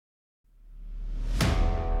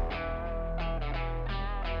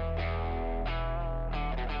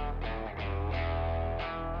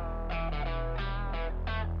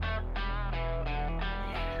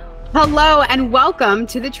Hello and welcome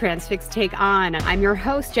to the Transfix Take On. I'm your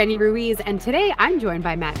host, Jenny Ruiz, and today I'm joined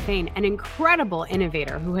by Matt Fain, an incredible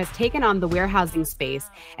innovator who has taken on the warehousing space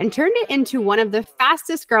and turned it into one of the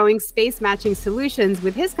fastest growing space matching solutions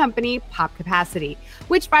with his company, PopCapacity,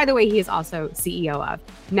 which, by the way, he is also CEO of.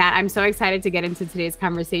 Matt, I'm so excited to get into today's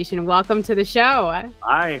conversation. Welcome to the show.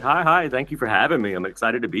 Hi. Thank you for having me. I'm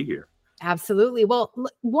excited to be here. Absolutely. Well,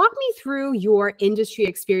 walk me through your industry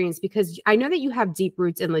experience, because I know that you have deep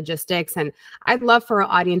roots in logistics, and I'd love for our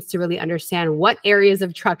audience to really understand what areas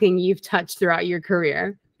of trucking you've touched throughout your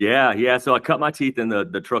career. Yeah. So I cut my teeth in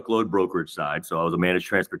the truckload brokerage side. So I was a managed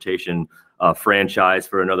transportation franchise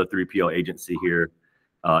for another 3PL agency here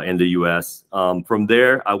in the U.S. From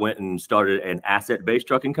there, I went and started an asset-based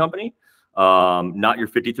trucking company. Not your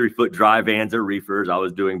 53-foot dry vans or reefers. I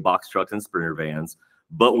was doing box trucks and sprinter vans.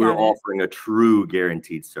 But we were offering a true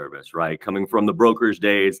guaranteed service, right? Coming from the brokerage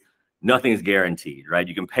days, nothing's guaranteed, right?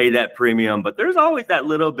 You can pay that premium, but there's always that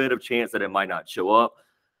little bit of chance that it might not show up.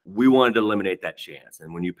 We wanted to eliminate that chance.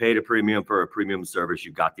 And when you paid a premium for a premium service,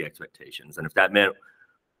 you got the expectations. And if that meant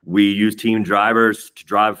we used team drivers to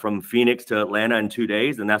drive from Phoenix to Atlanta in 2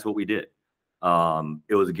 days, then that's what we did.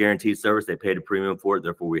 It was a guaranteed service. They paid a premium for it.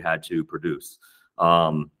 Therefore, we had to produce.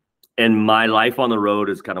 And my life on the road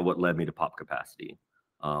is kind of what led me to PopCapacity.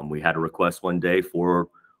 We had a request one day for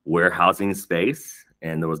warehousing space,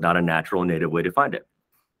 and there was not a natural native way to find it.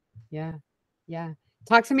 Yeah.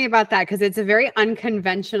 Talk to me about that, because it's a very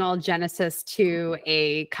unconventional genesis to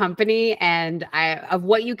a company, and of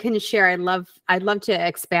what you can share, I'd love to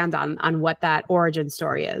expand on what that origin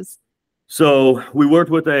story is. So we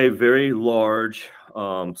worked with a very large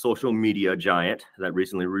social media giant that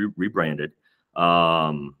recently rebranded.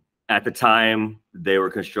 At the time, they were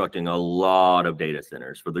constructing a lot of data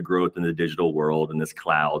centers for the growth in the digital world and this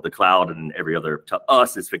cloud. The cloud and every other, to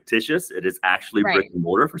us, is fictitious. It is actually brick and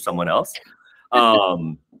mortar for someone else.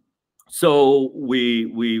 So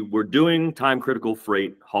we were doing time critical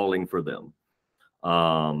freight hauling for them.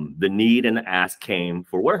 The need and the ask came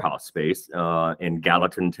for warehouse space in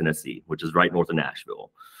Gallatin, Tennessee, which is right north of Nashville.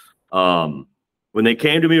 When they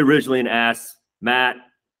came to me originally and asked, Matt,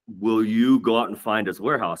 will you go out and find us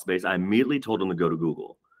warehouse space? I immediately told them to go to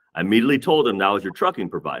Google. I immediately told them that was your trucking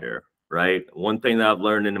provider, right? One thing that I've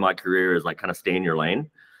learned in my career is like kind of stay in your lane.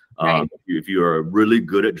 Right. If you are really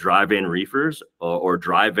good at dry van reefers or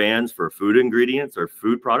dry vans for food ingredients or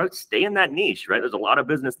food products, stay in that niche, right? There's a lot of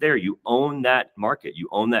business there. You own that market. You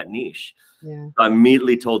own that niche. Yeah. So I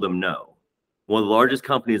immediately told them no. One of the largest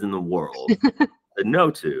companies in the world said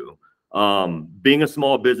no to. Being a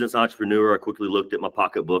small business entrepreneur, I quickly looked at my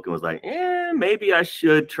pocketbook and was like, maybe I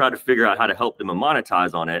should try to figure out how to help them and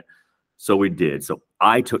monetize on it. So we did. So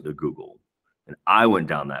I took to Google and I went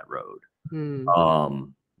down that road.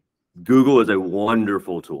 Google is a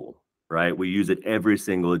wonderful tool, right? We use it every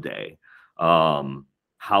single day.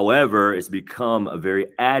 However, it's become a very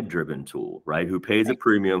ad-driven tool, right? Who pays a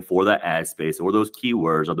premium for that ad space or those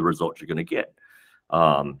keywords are the results you're going to get.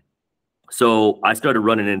 So I started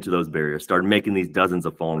running into those barriers, started making these dozens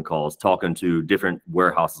of phone calls, talking to different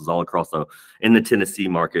warehouses all across in the Tennessee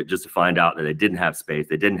market just to find out that they didn't have space.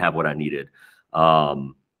 They didn't have what I needed.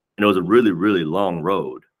 And it was a really, really long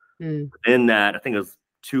road. In that, I think it was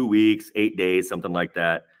 2 weeks, 8 days, something like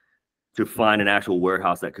that, to find an actual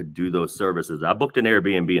warehouse that could do those services. I booked an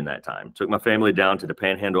Airbnb in that time, took my family down to the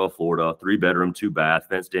Panhandle of Florida, 3-bedroom, 2-bath,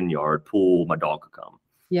 fenced in yard, pool, my dog could come.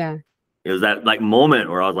 Yeah. It was that like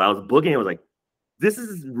moment where I was booking. I was like, this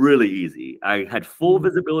is really easy. I had full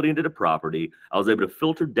visibility into the property. I was able to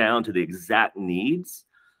filter down to the exact needs.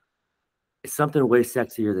 It's something way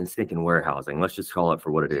sexier than stinking warehousing. Let's just call it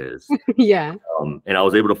for what it is. Yeah. And I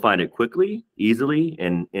was able to find it quickly, easily,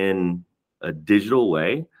 and in a digital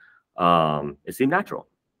way. It seemed natural.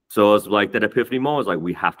 So it's like that epiphany moment was like,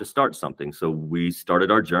 we have to start something. So we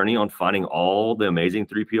started our journey on finding all the amazing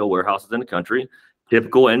 3PL warehouses in the country,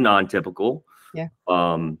 typical and non-typical. Yeah.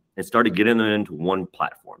 And started getting them into one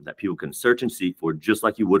platform that people can search and seek for, just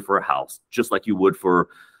like you would for a house, just like you would for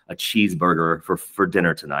a cheeseburger for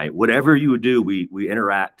dinner tonight. Whatever you would do, we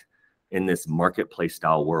interact in this marketplace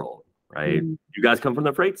style world, right? You guys come from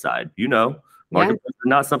the freight side, marketplace is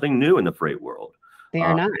not something new in the freight world. They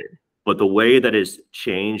are not. But the way that it's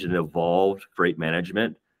changed and evolved freight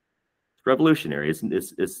management, it's revolutionary.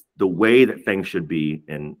 It's the way that things should be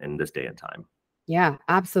in this day and time. Yeah,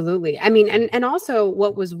 absolutely. I mean, and also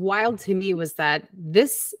what was wild to me was that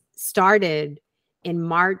this started in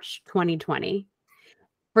March 2020.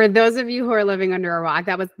 For those of you who are living under a rock,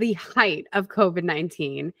 that was the height of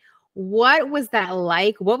COVID-19. What was that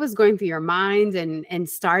like? What was going through your mind and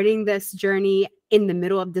starting this journey? in the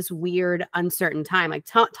middle of this weird, uncertain time? Like,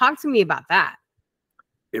 talk to me about that.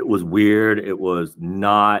 It was weird. It was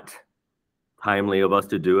not timely of us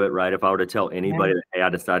to do it, right? If I were to tell anybody that, hey, I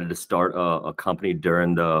decided to start a company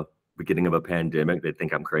during the beginning of a pandemic, they'd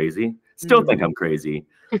think I'm crazy. Still think I'm crazy.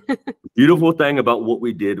 Beautiful thing about what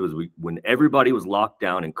we did was when everybody was locked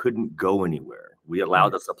down and couldn't go anywhere, we allowed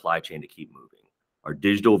the supply chain to keep moving. Our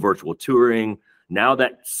digital virtual touring, now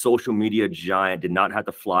that social media giant did not have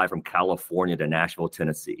to fly from California to Nashville,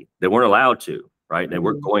 Tennessee. They weren't allowed to, right? They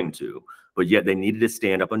weren't going to, but yet they needed to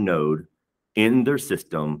stand up a node in their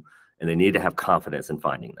system, and they needed to have confidence in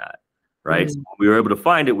finding that, right? So we were able to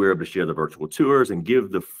find it. We were able to share the virtual tours and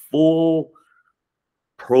give the full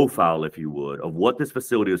profile, if you would, of what this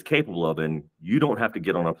facility is capable of. And you don't have to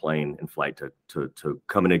get on a plane and flight to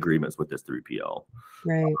come in agreements with this 3PL.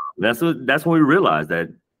 Right. That's when we realized that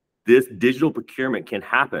this digital procurement can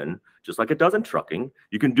happen just like it does in trucking.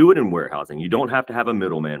 You can do it in warehousing. You don't have to have a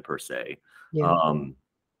middleman per se. Yeah.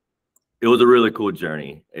 It was a really cool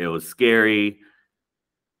journey. It was scary.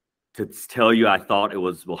 To tell you, I thought it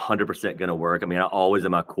was 100% going to work. I mean, I always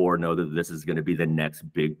in my core know that this is going to be the next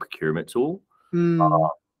big procurement tool.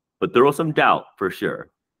 But there was some doubt for sure.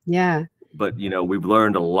 Yeah. But, you know, we've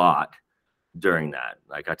learned a lot during that.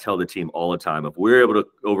 Like I tell the team all the time, if we're able to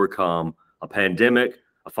overcome a pandemic,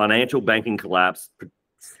 a financial banking collapse,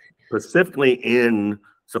 specifically in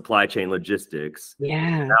supply chain logistics,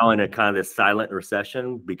 now in a kind of this silent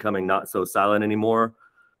recession, becoming not so silent anymore,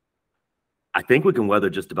 I think we can weather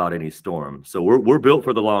just about any storm. So we're built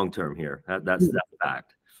for the long term here. That's a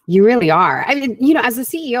fact. You really are. I mean, you know, as a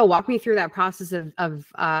CEO, walk me through that process of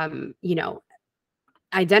you know,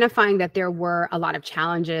 identifying that there were a lot of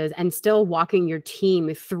challenges and still walking your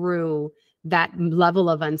team through that level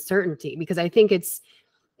of uncertainty, because I think it's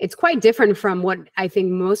quite different from what I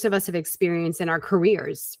think most of us have experienced in our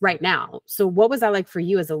careers right now. So what was that like for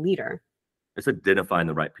you as a leader? It's identifying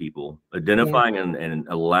the right people, identifying and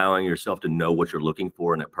allowing yourself to know what you're looking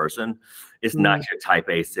for in a person. It's not your type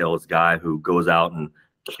A sales guy who goes out and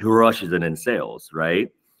crushes it in sales, right?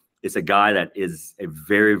 It's a guy that is a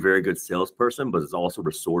very, very good salesperson, but is also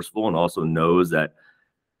resourceful and also knows that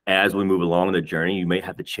as we move along in the journey, you may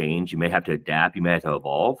have to change, you may have to adapt, you may have to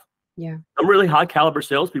evolve. Yeah. Some really high caliber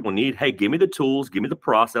salespeople need, hey, give me the tools, give me the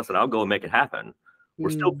process, and I'll go and make it happen. We're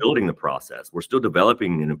still building the process. We're still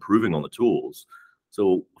developing and improving on the tools.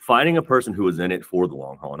 So finding a person who is in it for the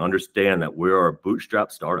long haul and understand that we're a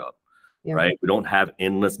bootstrap startup, right? We don't have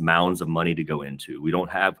endless mounds of money to go into. We don't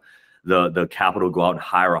have the capital to go out and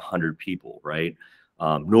hire 100 people, right?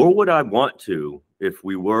 Nor would I want to if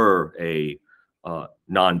we were a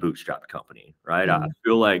non-bootstrapped company, right? I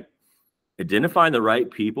feel like identifying the right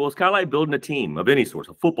people is kind of like building a team of any sort,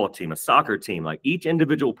 a football team, a soccer team. Like each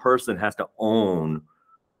individual person has to own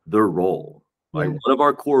their role. Like one of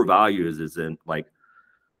our core values is in like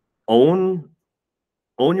own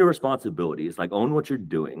your responsibilities, like own what you're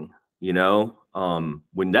doing. You know,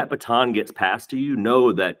 when that baton gets passed to you,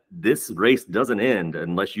 know that this race doesn't end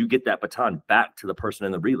unless you get that baton back to the person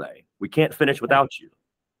in the relay. We can't finish without you.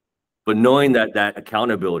 But knowing that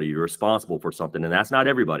accountability, you're responsible for something, and that's not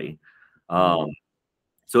everybody. So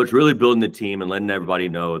it's really building the team and letting everybody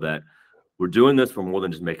know that we're doing this for more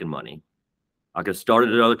than just making money. I could have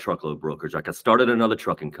started another truckload brokerage. I could have started another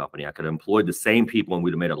trucking company. I could have employed the same people and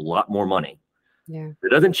we'd have made a lot more money. It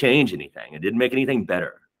doesn't change anything. It didn't make anything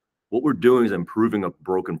better. What we're doing is improving a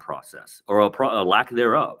broken process or a lack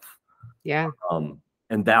thereof.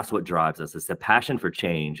 And that's what drives us. It's the passion for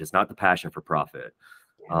change. It's not the passion for profit.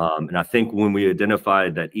 And I think when we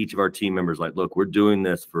identified that each of our team members, like, look, we're doing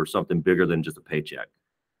this for something bigger than just a paycheck.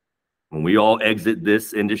 When we all exit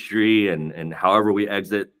this industry and however we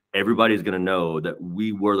exit, everybody's going to know that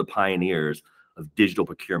we were the pioneers of digital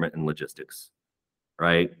procurement and logistics.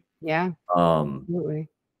 Right. Absolutely.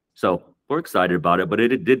 So we're excited about it, but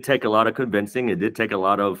it did take a lot of convincing. It did take a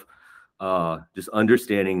lot of just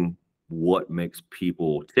understanding what makes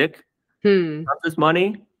people tick. Not just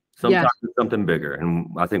money. Sometimes it's something bigger. And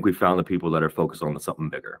I think we found the people that are focused on something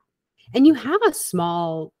bigger. And you have a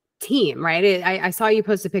small team, right? I saw you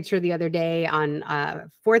post a picture the other day on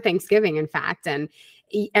for Thanksgiving, in fact, and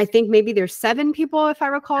I think maybe there's 7 people, if I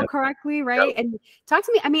recall correctly, right? And talk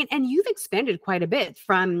to me. I mean, and you've expanded quite a bit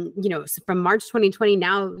from, you know, from March 2020.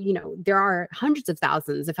 Now, you know, there are hundreds of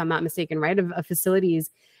thousands, if I'm not mistaken, right, of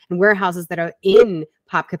facilities and warehouses that are in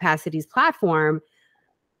PopCapacity's platform.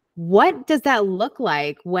 What does that look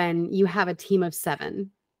like when you have a team of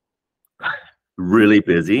 7? Really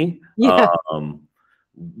busy.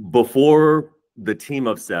 Before the team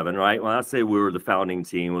of 7, right? When I say we were the founding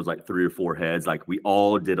team, it was like 3 or 4 heads. Like we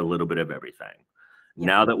all did a little bit of everything.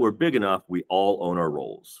 Now that we're big enough, we all own our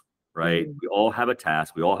roles, right? Mm. We all have a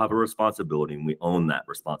task, we all have a responsibility, and we own that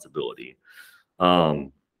responsibility.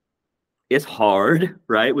 It's hard,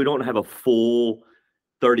 right? We don't have a full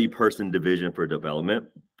 30-person division for development,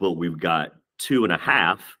 but we've got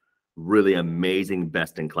 2.5 really amazing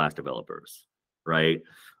best-in-class developers, right?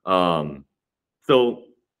 So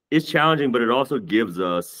it's challenging, but it also gives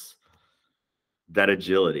us that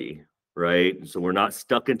agility, right? So we're not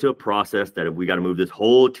stuck into a process that if we got to move this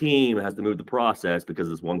whole team, it has to move the process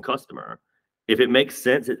because it's one customer. If it makes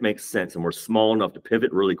sense, it makes sense. And we're small enough to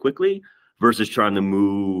pivot really quickly versus trying to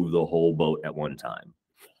move the whole boat at one time.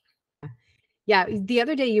 Yeah, the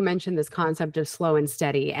other day you mentioned this concept of slow and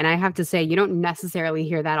steady. And I have to say, you don't necessarily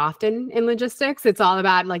hear that often in logistics. It's all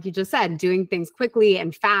about, like you just said, doing things quickly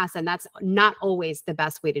and fast. And that's not always the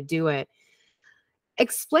best way to do it.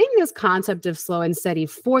 Explain this concept of slow and steady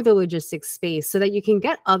for the logistics space so that you can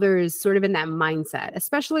get others sort of in that mindset,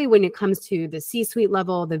 especially when it comes to the C-suite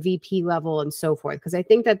level, the VP level, and so forth. Because I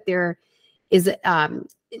think that there is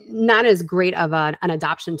not as great of an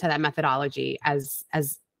adoption to that methodology as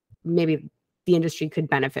maybe the industry could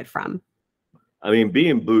benefit from. I mean,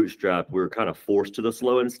 being bootstrapped, we were kind of forced to the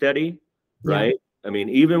slow and steady, right? Yeah. I mean,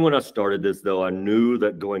 even when I started this, though, I knew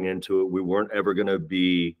that going into it, we weren't ever going to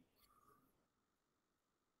be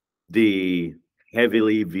the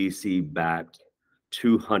heavily VC-backed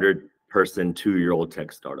 200-person, 2-year-old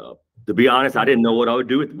tech startup. To be honest, I didn't know what I would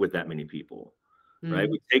do with that many people, right?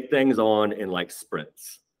 We take things on in like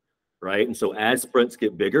sprints, right? And so as sprints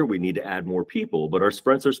get bigger, we need to add more people, but our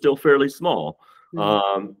sprints are still fairly small,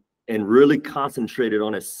 and really concentrated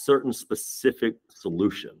on a certain specific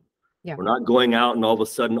solution. Yeah. We're not going out and all of a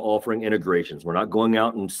sudden offering integrations. We're not going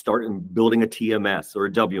out and starting building a TMS or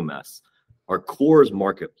a WMS. Our core is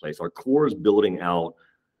marketplace. Our core is building out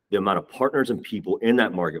the amount of partners and people in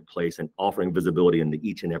that marketplace and offering visibility into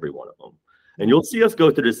each and every one of them. And you'll see us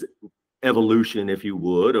go through this evolution, if you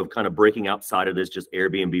would, of kind of breaking outside of this just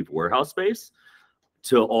Airbnb warehouse space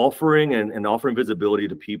to offering and offering visibility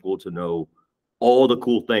to people to know all the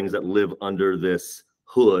cool things that live under this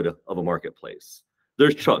hood of a marketplace.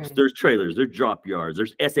 There's trucks, there's trailers, there's drop yards,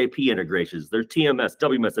 there's SAP integrations, there's TMS,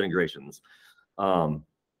 WMS integrations.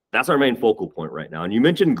 That's our main focal point right now. And you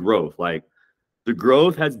mentioned growth. Like, the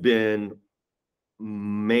growth has been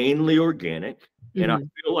mainly organic. And I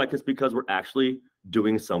feel like it's because we're actually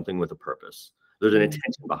doing something with a purpose. There's an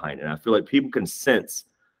intention behind it. And I feel like people can sense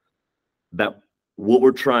that what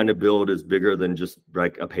we're trying to build is bigger than just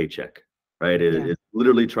like a paycheck, right? It's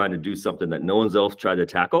literally trying to do something that no one's else tried to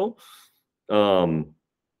tackle. And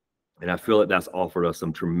I feel like that's offered us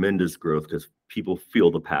some tremendous growth because people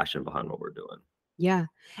feel the passion behind what we're doing. Yeah.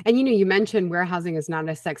 And, you mentioned warehousing is not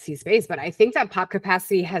a sexy space, but I think that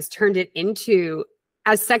PopCapacity has turned it into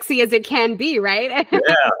as sexy as it can be, right?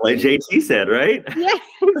 Yeah, like JT said, right? Yeah,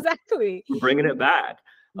 exactly. We're bringing it back.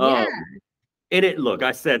 Yeah. And look,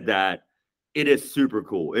 I said that it is super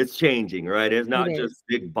cool. It's changing, right? It's not just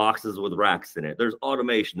big boxes with racks in it. There's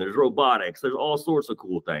automation, there's robotics, there's all sorts of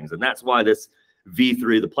cool things. And that's why this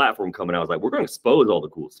V3, the platform coming out, was like, we're going to expose all the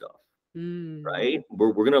cool stuff. Right?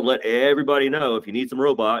 We're going to let everybody know if you need some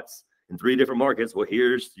robots in 3 different markets, well,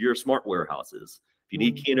 here's your smart warehouses. If you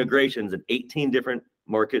need key integrations in 18 different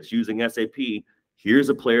markets using SAP, here's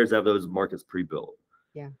the players that have those markets pre-built.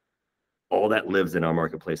 Yeah. All that lives in our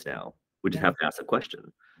marketplace now. We just have to ask a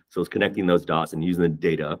question. So it's connecting those dots and using the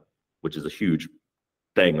data, which is a huge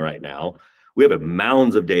thing right now. We have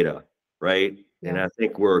mounds of data, right? And I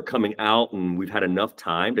think we're coming out and we've had enough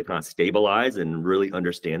time to kind of stabilize and really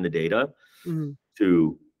understand the data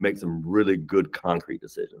to make some really good concrete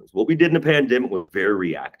decisions. What we did in the pandemic was very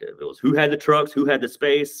reactive. It was who had the trucks, who had the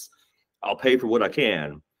space, I'll pay for what I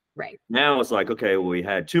can. Right. Now it's like, okay, well, we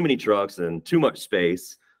had too many trucks and too much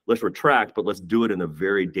space. Let's retract, but let's do it in a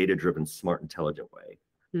very data-driven, smart, intelligent way.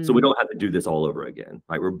 So we don't have to do this all over again.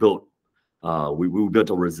 Right? We're built, we built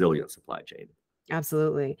a resilient supply chain.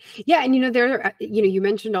 Absolutely. Yeah. And, there, you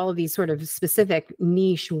mentioned all of these sort of specific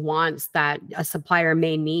niche wants that a supplier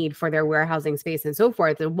may need for their warehousing space and so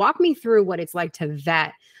forth. And walk me through what it's like to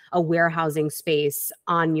vet a warehousing space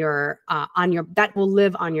on your that will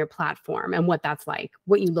live on your platform and what that's like,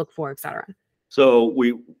 what you look for, et cetera. So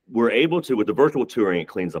we were able to, with the virtual touring, it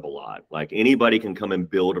cleans up a lot. Like, anybody can come and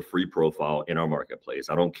build a free profile in our marketplace.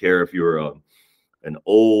 I don't care if you're an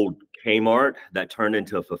old Kmart that turned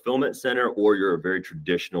into a fulfillment center, or you're a very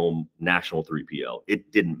traditional national 3PL.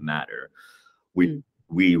 It didn't matter. We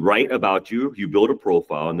write about you, you build a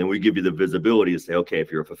profile, and then we give you the visibility to say, okay,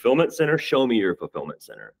 if you're a fulfillment center, show me your fulfillment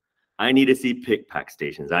center. I need to see pick pack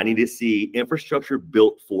stations. I need to see infrastructure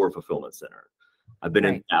built for a fulfillment center. I've been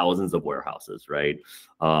in Right. thousands of warehouses, right?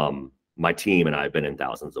 My team and I have been in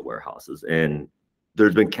thousands of warehouses. And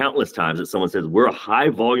there's been countless times that someone says, we're a high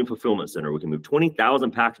volume fulfillment center. We can move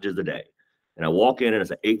 20,000 packages a day. And I walk in and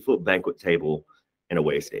it's an 8-foot banquet table and a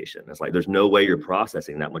weigh station. It's like, there's no way you're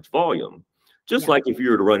processing that much volume. Just like if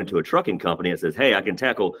you were to run into a trucking company that says, hey, I can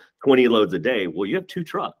tackle 20 loads a day. Well, you have 2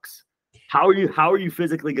 trucks. How are you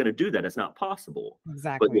physically going to do that? It's not possible.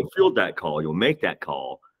 Exactly. But you'll field that call. You'll make that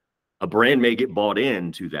call. A brand may get bought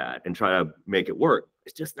into that and try to make it work.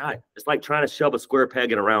 It's just not. It's like trying to shove a square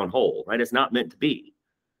peg in a round hole, right? It's not meant to be.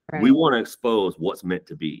 Right. We want to expose what's meant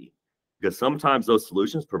to be, because sometimes those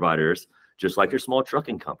solutions providers, just like your small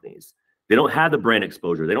trucking companies, they don't have the brand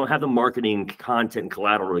exposure. They don't have the marketing content and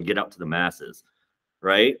collateral to get out to the masses,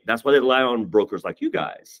 right? That's why they rely on brokers like you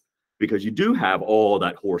guys, because you do have all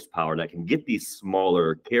that horsepower that can get these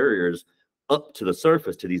smaller carriers up to the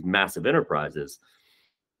surface to these massive enterprises.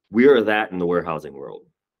 We are that in the warehousing world.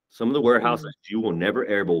 Some of the warehouses you will never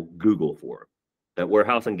ever Google for. That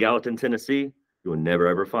warehouse in Gallatin, Tennessee, you will never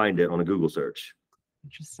ever find it on a Google search.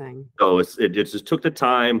 Interesting. So it just took the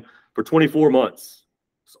time for 24 months.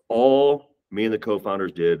 So all me and the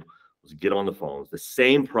co-founders did was get on the phones. The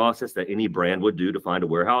same process that any brand would do to find a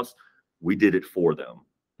warehouse, we did it for them.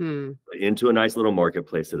 Into a nice little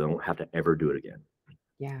marketplace so they don't have to ever do it again.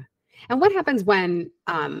 Yeah. And what happens when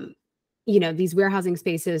these warehousing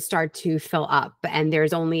spaces start to fill up and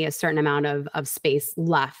there's only a certain amount of space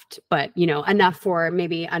left, but enough for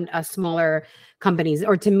maybe a smaller companies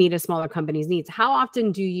or to meet a smaller company's needs? How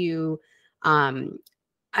often do you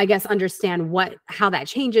I guess understand how that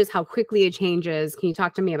changes, how quickly it changes? Can you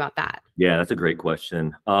talk to me about that? Yeah, that's a great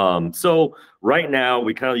question. So right now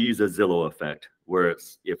we kind of use a Zillow effect, where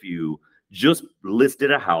it's if you just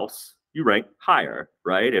listed a house, you rank higher,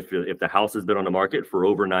 right? If the house has been on the market for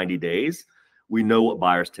over 90 days, we know what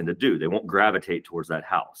buyers tend to do. They won't gravitate towards that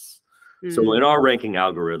house. So in our ranking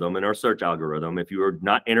algorithm, in our search algorithm, if you are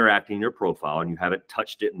not interacting in your profile and you haven't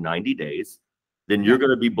touched it in 90 days, then you're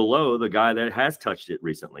going to be below the guy that has touched it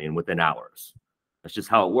recently and within hours. That's just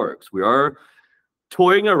how it works. We are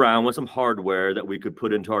toying around with some hardware that we could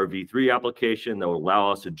put into our V3 application that will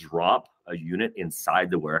allow us to drop a unit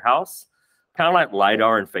inside the warehouse, kind of like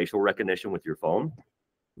LiDAR and facial recognition with your phone.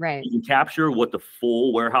 Right. You can capture what the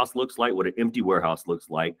full warehouse looks like, what an empty warehouse looks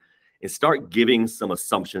like, and start giving some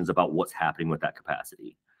assumptions about what's happening with that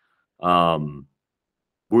capacity.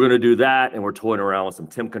 We're going to do that, and we're toying around with some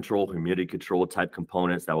temp control, humidity control type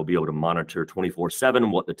components that will be able to monitor 24/7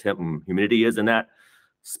 what the temp and humidity is in that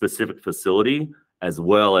specific facility, as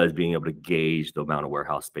well as being able to gauge the amount of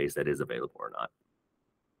warehouse space that is available or not.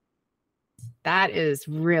 That is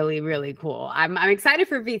really, really cool. I'm excited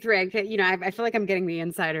for V3. I feel like I'm getting the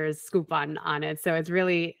insider's scoop on it. So it's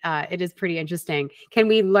really, it is pretty interesting. Can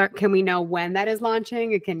we know when that is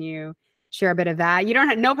launching? Can you share a bit of that? You don't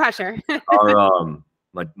have no pressure.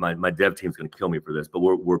 My dev team's going to kill me for this, but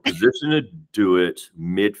we're positioned to do it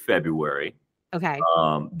mid-February. Okay.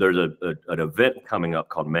 There's an event coming up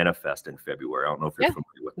called Manifest in February. I don't know if you're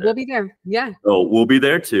familiar with it. We'll be there. Yeah. So we'll be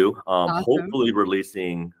there too. Awesome. Hopefully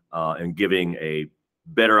releasing and giving a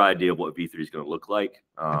better idea of what V3 is going to look like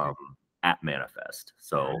at Manifest.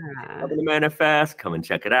 So come to Manifest, come and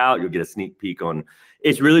check it out. You'll get a sneak peek on.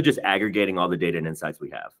 It's really just aggregating all the data and insights we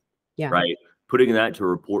have. Yeah. Right. Putting that to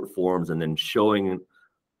report forms and then showing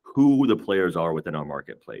who the players are within our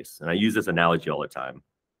marketplace. And I use this analogy all the time.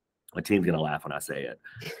 My team's going to laugh when I say it.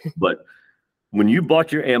 But when you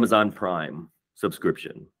bought your Amazon Prime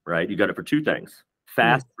subscription, right, you got it for 2 things.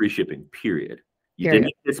 Fast, free shipping, period. You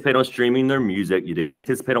didn't anticipate on streaming their music. You didn't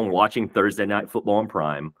anticipate on watching Thursday Night Football on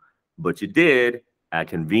Prime. But you did at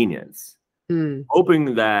convenience.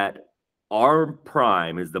 Hoping that our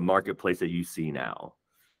Prime is the marketplace that you see now,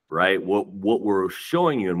 right? What we're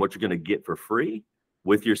showing you and what you're going to get for free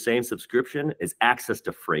with your same subscription is access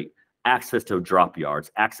to freight, access to drop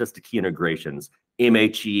yards, access to key integrations,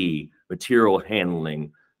 MHE, material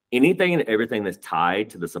handling, anything and everything that's tied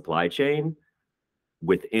to the supply chain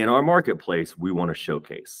within our marketplace, we want to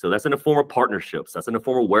showcase. So that's in the form of partnerships. That's in the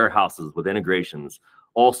form of warehouses with integrations,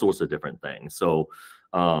 all sorts of different things. So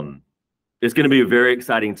it's going to be a very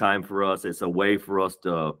exciting time for us. It's a way for us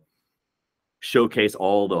to showcase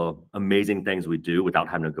all the amazing things we do without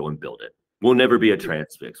having to go and build it. We'll never be a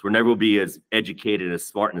Transfix. We'll never be as educated, as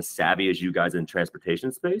smart, and as savvy as you guys in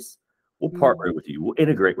transportation space. We'll partner with you. We'll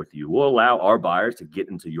integrate with you. We'll allow our buyers to get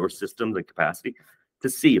into your systems and capacity to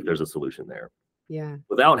see if there's a solution there. Yeah.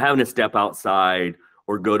 Without having to step outside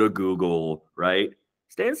or go to Google, right?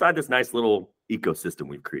 Stay inside this nice little ecosystem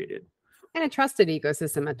we've created. And a trusted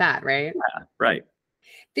ecosystem at that, right? Yeah, right.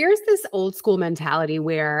 There's this old school mentality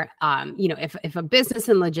where, if a business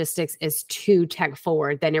in logistics is too tech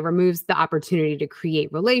forward, then it removes the opportunity to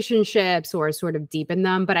create relationships or sort of deepen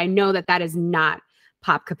them. But I know that that is not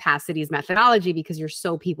PopCapacity's methodology because you're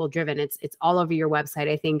so people driven. It's all over your website.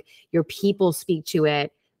 I think your people speak to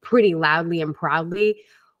it pretty loudly and proudly.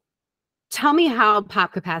 Tell me how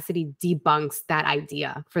PopCapacity debunks that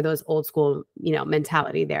idea for those old school,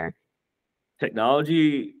 mentality there.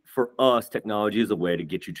 Technology, for us, technology is a way to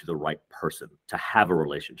get you to the right person to have a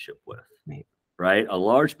relationship with. Right? A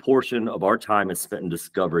large portion of our time is spent in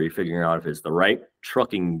discovery, figuring out if it's the right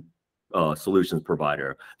trucking solutions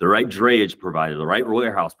provider, the right drayage provider, the right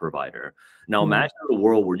warehouse provider. Now imagine a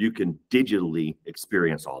world where you can digitally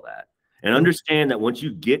experience all that and understand that once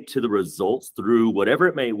you get to the results through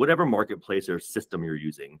whatever marketplace or system you're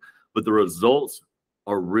using, but the results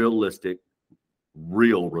are realistic,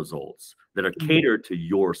 real results that are catered to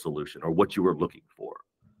your solution or what you were looking for,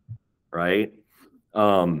 right?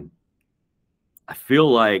 I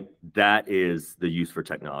feel like that is the use for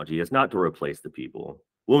technology. It's not to replace the people.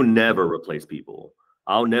 We'll never replace people.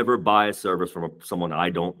 I'll never buy a service from someone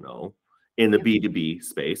I don't know in the B2B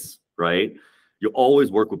space, right? You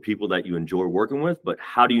always work with people that you enjoy working with, but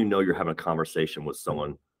how do you know you're having a conversation with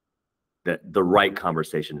someone that the right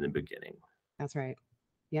conversation in the beginning? That's right.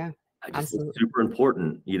 Yeah. It's super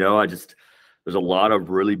important. There's a lot of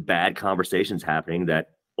really bad conversations happening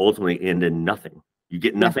that ultimately end in nothing. You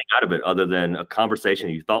get nothing out of it other than a conversation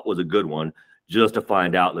you thought was a good one, just to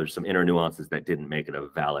find out there's some inner nuances that didn't make it a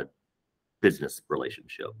valid business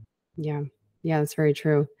relationship. Yeah. Yeah, that's very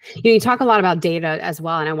true. You talk a lot about data as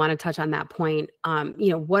well, and I want to touch on that point.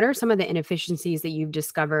 What are some of the inefficiencies that you've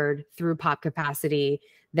discovered through PopCapacity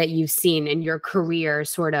that you've seen in your career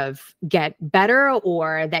sort of get better,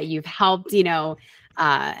 or that you've helped,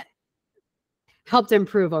 helped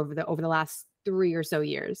improve over the last 3 or so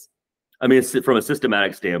years? I mean, from a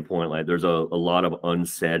systematic standpoint, like there's a lot of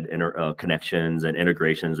unsaid connections and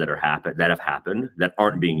integrations that have happened that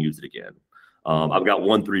aren't being used again. I've got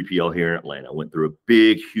one 3PL here in Atlanta. Went through a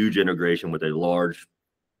big, huge integration with a large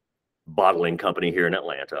bottling company here in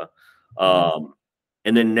Atlanta,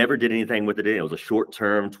 and then never did anything with it. It was a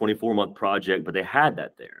short-term, 24-month project, but they had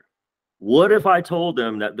that there. What if I told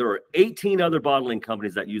them that there are 18 other bottling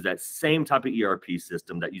companies that use that same type of ERP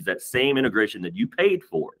system, that use that same integration that you paid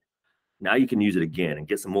for? Now you can use it again and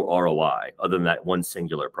get some more ROI other than that one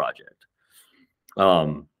singular project.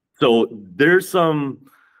 So there's some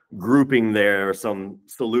grouping there, some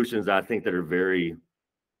solutions I think that are very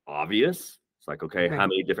obvious. It's like, okay, how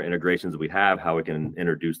many different integrations do we have? How we can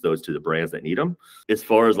introduce those to the brands that need them. As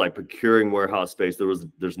far as like procuring warehouse space,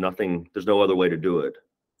 there's no other way to do it,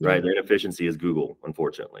 right? The inefficiency is Google,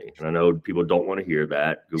 unfortunately. And I know people don't want to hear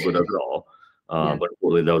that. Google does it all. But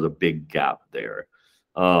unfortunately, there was a big gap there.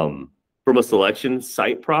 From a selection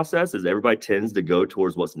site process, is everybody tends to go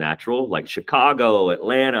towards what's natural, like Chicago,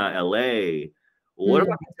 Atlanta, LA. What if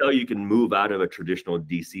I can tell you can move out of a traditional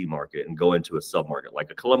DC market and go into a sub-market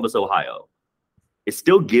like a Columbus, Ohio? It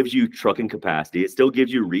still gives you trucking capacity. It still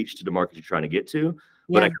gives you reach to the market you're trying to get to,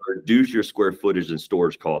 but I can reduce your square footage and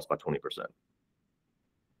storage costs by 20%.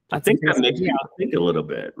 I think that makes you think a little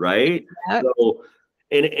bit, right? So,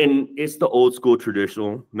 and it's the old school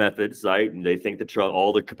traditional methods, right? And they think the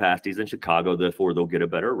all the capacities in Chicago, therefore they'll get a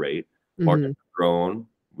better rate. Markets have grown.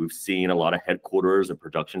 We've seen a lot of headquarters and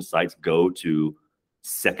production sites go to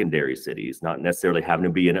secondary cities, not necessarily having to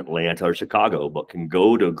be in Atlanta or Chicago, but can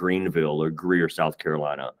go to Greenville or Greer, South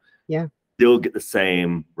Carolina. Still get the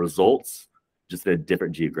same results, just in a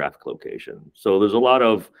different geographic location. So there's a lot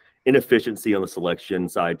of inefficiency on the selection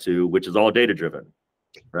side too, which is all data driven,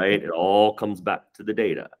 right? It all comes back to the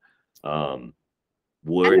data.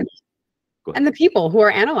 And the people who are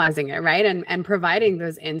analyzing it, right? And providing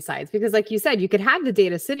those insights, because like you said, you could have the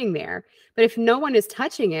data sitting there, but if no one is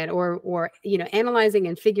touching it or analyzing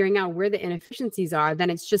and figuring out where the inefficiencies are, then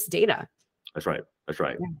it's just data. That's right.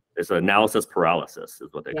 It's analysis paralysis is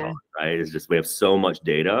what they call it, right? It's just we have so much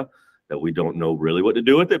data that we don't know really what to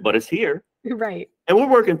do with it, but it's here. Right. And we're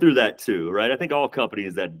working through that too, right? I think all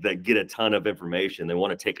companies that get a ton of information, they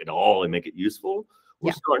want to take it all and make it useful.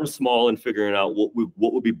 We're starting small and figuring out what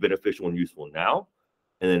would be beneficial and useful now,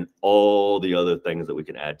 and then all the other things that we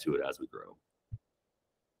can add to it as we grow.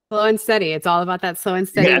 Slow and steady. It's all about that slow and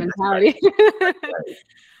steady mentality. Right.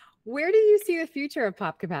 Where do you see the future of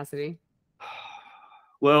PopCapacity?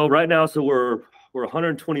 Well, right now, so we're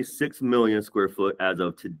 126 million square foot as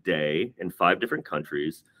of today in 5 different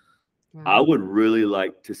countries. Wow. I would really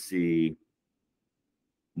like to see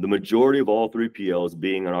the majority of all 3PLs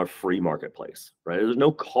being on our free marketplace, right? There's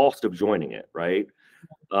no cost of joining it, right?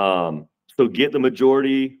 So So get the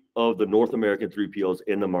majority of the North American 3PLs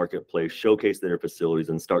in the marketplace, showcase their facilities,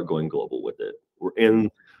 and start going global with it. We're in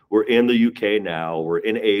the UK now, we're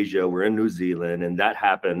in Asia, we're in New Zealand, and that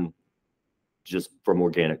happened just from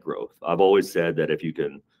organic growth. I've always said that if you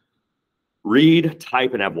can read,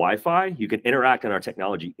 type, and have Wi-Fi, you can interact in our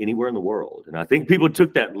technology anywhere in the world. And I think people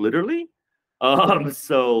took that literally.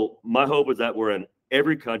 So my hope is that we're in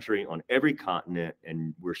every country on every continent,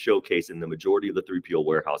 and we're showcasing the majority of the 3PL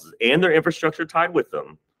warehouses and their infrastructure tied with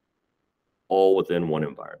them, all within one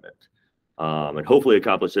environment. And hopefully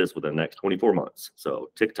accomplish this within the next 24 months. So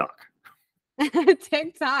TikTok.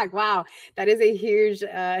 TikTok. Wow. That is a huge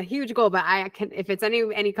goal, but if it's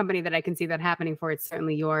any company that I can see that happening for, it's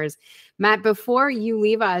certainly yours. Matt, before you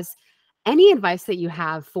leave us, any advice that you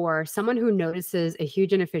have for someone who notices a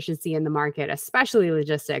huge inefficiency in the market, especially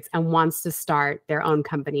logistics, and wants to start their own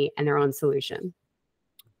company and their own solution?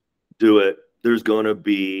 Do it. There is going to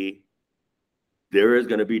be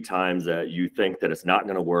times that you think that it's not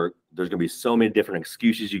going to work. There's going to be so many different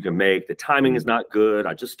excuses you can make. The timing is not good.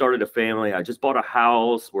 I just started a family. I just bought a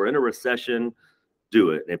house. We're in a recession.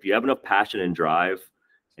 Do it. And if you have enough passion and drive,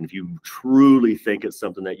 and if you truly think it's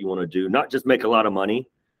something that you want to do, not just make a lot of money,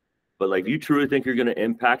 but like if you truly think you're going to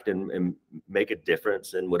impact and make a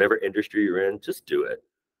difference in whatever industry you're in, just do it.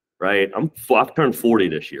 Right? I've turned 40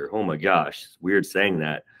 this year. Oh my gosh. It's weird saying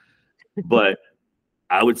that. But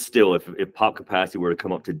I would still, if PopCapacity were to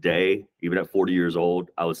come up today, even at 40 years old,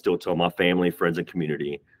 I would still tell my family, friends, and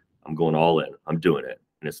community, I'm going all in. I'm doing it.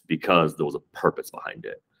 And it's because there was a purpose behind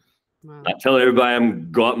it. Wow. Not telling everybody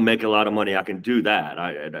I'm go out and make a lot of money. I can do that.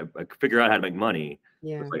 I figure out how to make money.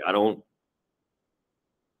 Yeah. It's like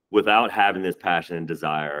without having this passion and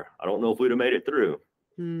desire, I don't know if we'd have made it through.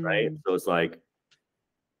 Right. So it's like,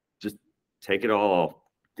 just take it all off,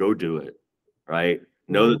 go do it. Right.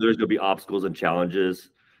 Know that there's going to be obstacles and challenges,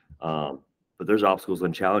 but there's obstacles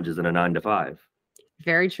and challenges in a 9-to-5.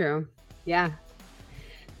 Very true. Yeah.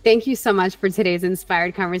 Thank you so much for today's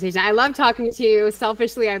inspired conversation. I love talking to you.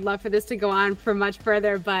 Selfishly, I'd love for this to go on for much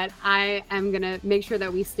further, but I am going to make sure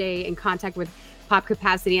that we stay in contact with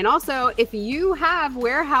PopCapacity. And also, if you have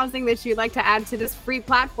warehousing that you'd like to add to this free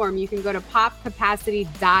platform, you can go to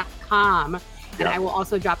popcapacity.com. And I will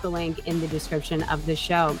also drop the link in the description of the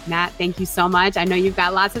show. Matt, thank you so much. I know you've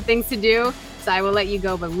got lots of things to do, so I will let you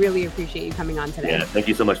go, but really appreciate you coming on today. Yeah, thank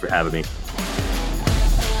you so much for having me.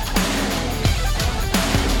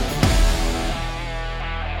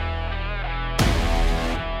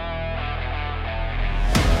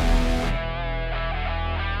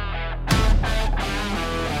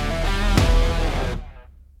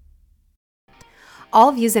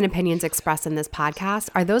 All views and opinions expressed in this podcast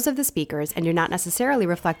are those of the speakers and do not necessarily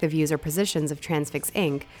reflect the views or positions of Transfix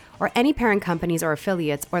Inc. or any parent companies or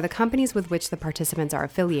affiliates or the companies with which the participants are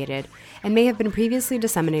affiliated and may have been previously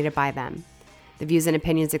disseminated by them. The views and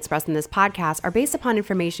opinions expressed in this podcast are based upon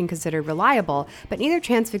information considered reliable, but neither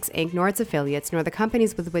Transfix Inc. nor its affiliates nor the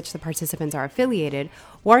companies with which the participants are affiliated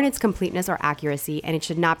warrant its completeness or accuracy, and it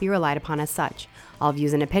should not be relied upon as such. All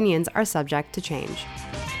views and opinions are subject to change.